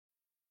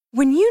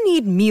When you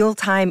need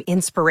mealtime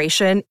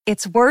inspiration,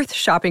 it's worth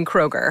shopping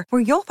Kroger,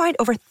 where you'll find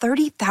over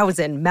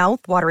 30,000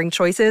 mouth-watering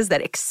choices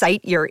that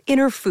excite your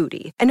inner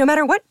foodie. And no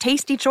matter what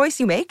tasty choice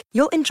you make,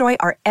 you'll enjoy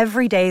our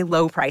everyday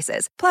low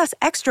prices, plus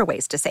extra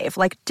ways to save,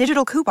 like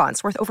digital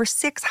coupons worth over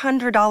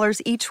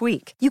 $600 each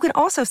week. You can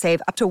also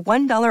save up to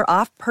 $1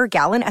 off per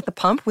gallon at the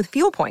pump with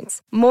fuel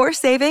points. More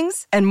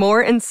savings and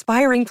more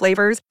inspiring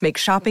flavors make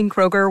shopping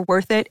Kroger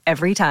worth it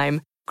every time.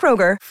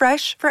 Kroger,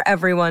 fresh for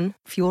everyone.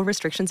 Fuel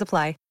restrictions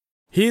apply.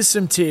 Here's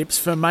some tips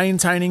for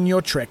maintaining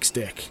your Trex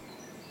deck.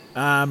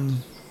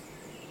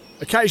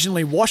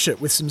 Occasionally wash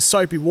it with some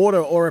soapy water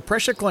or a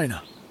pressure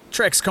cleaner.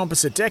 Trex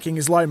composite decking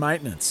is low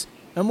maintenance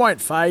and won't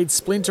fade,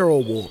 splinter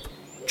or warp.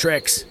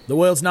 Trex, the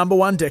world's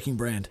 #1 decking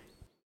brand.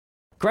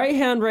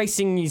 Greyhound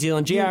Racing New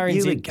Zealand,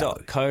 grnz.co.nz.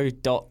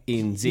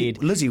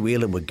 Lizzie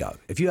Whelan would go.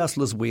 If you asked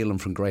Liz Whelan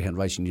from Greyhound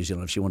Racing New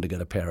Zealand if she wanted to go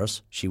to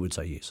Paris, she would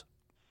say yes.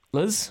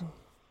 Liz?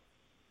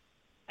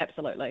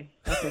 Absolutely.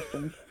 No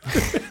questions.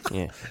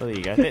 Yeah, well, there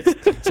you go.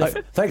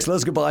 Thanks,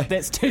 Liz. Goodbye.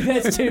 That's two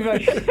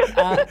votes.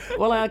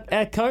 Well,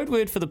 our code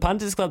word for the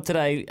Punters Club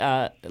today,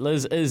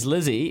 Liz, is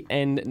Lizzie,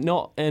 and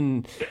not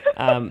in.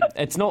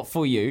 It's not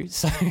for you,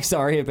 so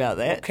sorry about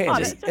that.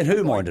 In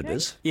her mind it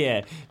is.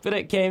 Yeah, but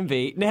it can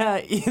be.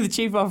 Now, the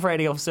Chief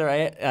Operating Officer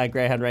at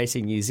Greyhound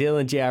Racing New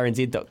Zealand,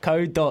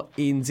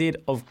 grnz.co.nz,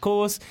 of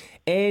course.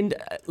 And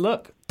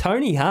look,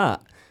 Tony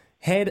Hart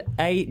had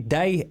a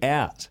day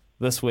out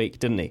this week,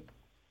 didn't he?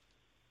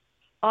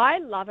 I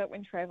love it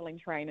when travelling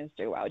trainers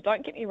do well.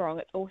 Don't get me wrong,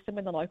 it's awesome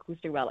when the locals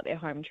do well at their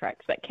home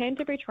tracks. But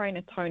Canterbury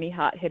trainer Tony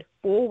Hart had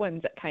 4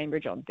 wins at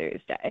Cambridge on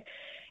Thursday.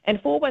 And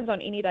 4 wins on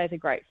any day is a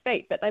great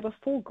feat, but they were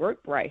full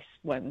group race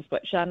wins,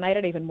 which made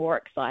it even more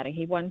exciting.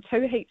 He won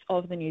 2 heats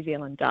of the New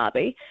Zealand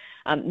Derby.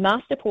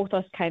 Master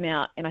Porthos came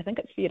out, and I think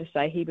it's fair to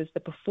say he was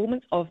the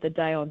performance of the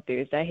day on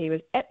Thursday. He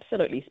was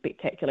absolutely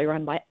spectacular,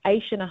 run by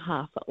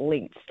 8.5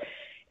 lengths.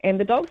 And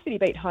the dogs that he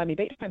beat home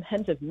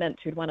Hint of Mint,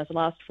 who'd won his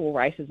last 4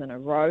 races in a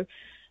row.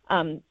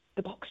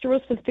 The box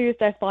draws for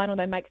Thursday final,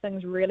 they make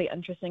things really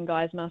interesting,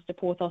 guys. Master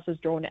Porthos is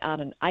drawn out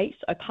in 8.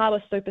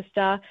 Opawa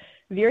Superstar,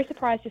 very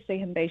surprised to see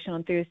him beaten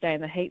on Thursday in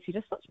the heats. He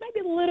just looks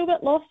maybe a little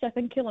bit lost. I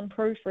think he'll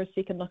improve for a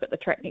second look at the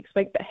track next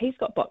week, but he's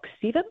got box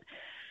 7.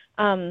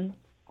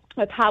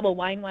 Opawa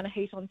Wayne won a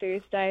heat on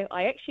Thursday.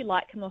 I actually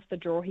like him off the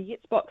draw. He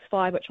gets box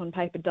 5, which on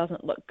paper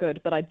doesn't look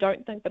good, but I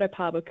don't think that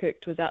Opawa Kirk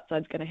to his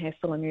outside is going to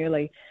hassle him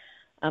early.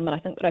 And I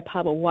think that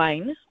Opawa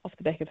Wayne, off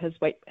the back of his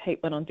heat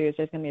win on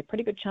Thursday, is going to be a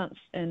pretty good chance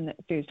in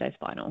Thursday's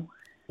final.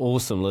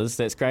 Awesome, Liz.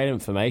 That's great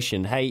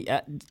information. Hey,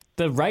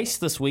 the race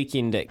this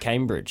weekend at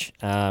Cambridge,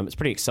 it's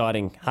pretty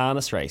exciting,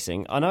 harness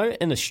racing. I know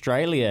in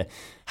Australia,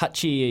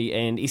 Hutchie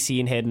and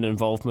SEN had an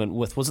involvement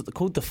with, was it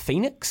called the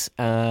Phoenix,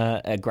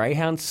 a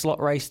greyhound slot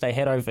race they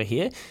had over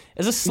here?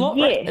 Is a slot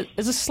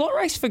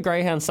race for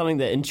greyhounds something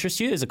that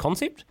interests you as a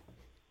concept?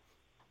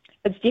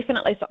 It's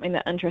definitely something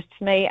that interests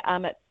me.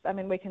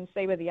 We can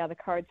see with the other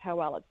codes how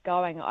well it's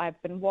going. I've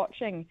been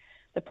watching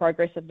the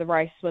progress of the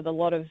race with a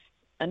lot of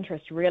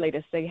interest, really,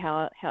 to see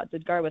how it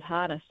did go with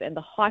harness, and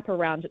the hype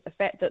around it, the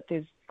fact that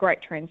there's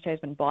great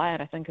Trans-Tasman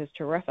buy-in, I think is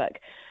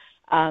terrific.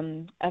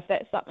 If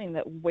that's something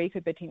that we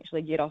could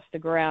potentially get off the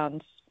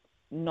ground,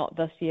 not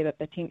this year, but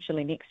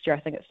potentially next year,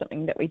 I think it's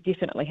something that we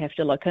definitely have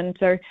to look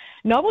into.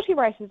 Novelty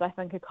races, I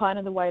think, are kind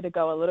of the way to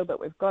go a little bit.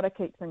 We've got to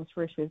keep things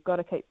fresh. We've got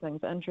to keep things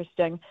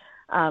interesting.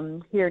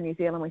 Here in New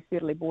Zealand, we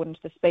certainly bought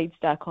into the Speed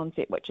Star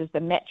concept, which is the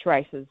match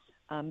races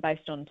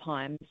based on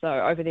time. So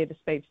over there, the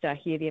Speed Star,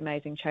 here the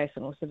Amazing Chase,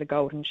 and also the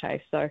Golden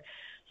Chase. So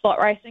slot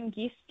racing,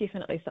 yes,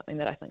 definitely something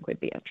that I think we'd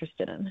be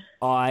interested in.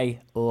 I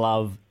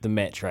love the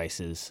match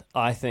races.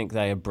 I think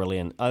they are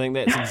brilliant. I think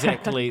that's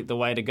exactly the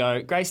way to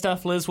go. Great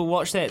stuff, Liz. We'll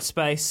watch that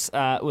space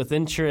with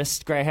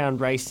interest. Greyhound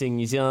Racing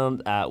New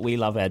Zealand. We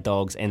love our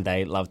dogs and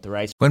they love the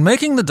race. When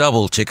making the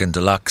double chicken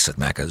deluxe at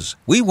Macca's,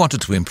 we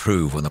wanted to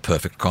improve on the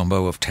perfect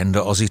combo of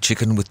tender Aussie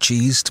chicken with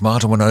cheese,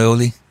 tomato and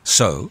aioli.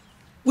 So,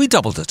 we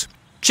doubled it.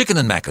 Chicken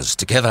and Macca's,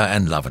 together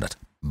and loving it.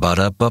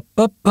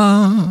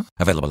 Ba-da-ba-ba-ba.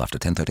 Available after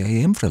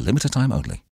 10:30am for a limited time only.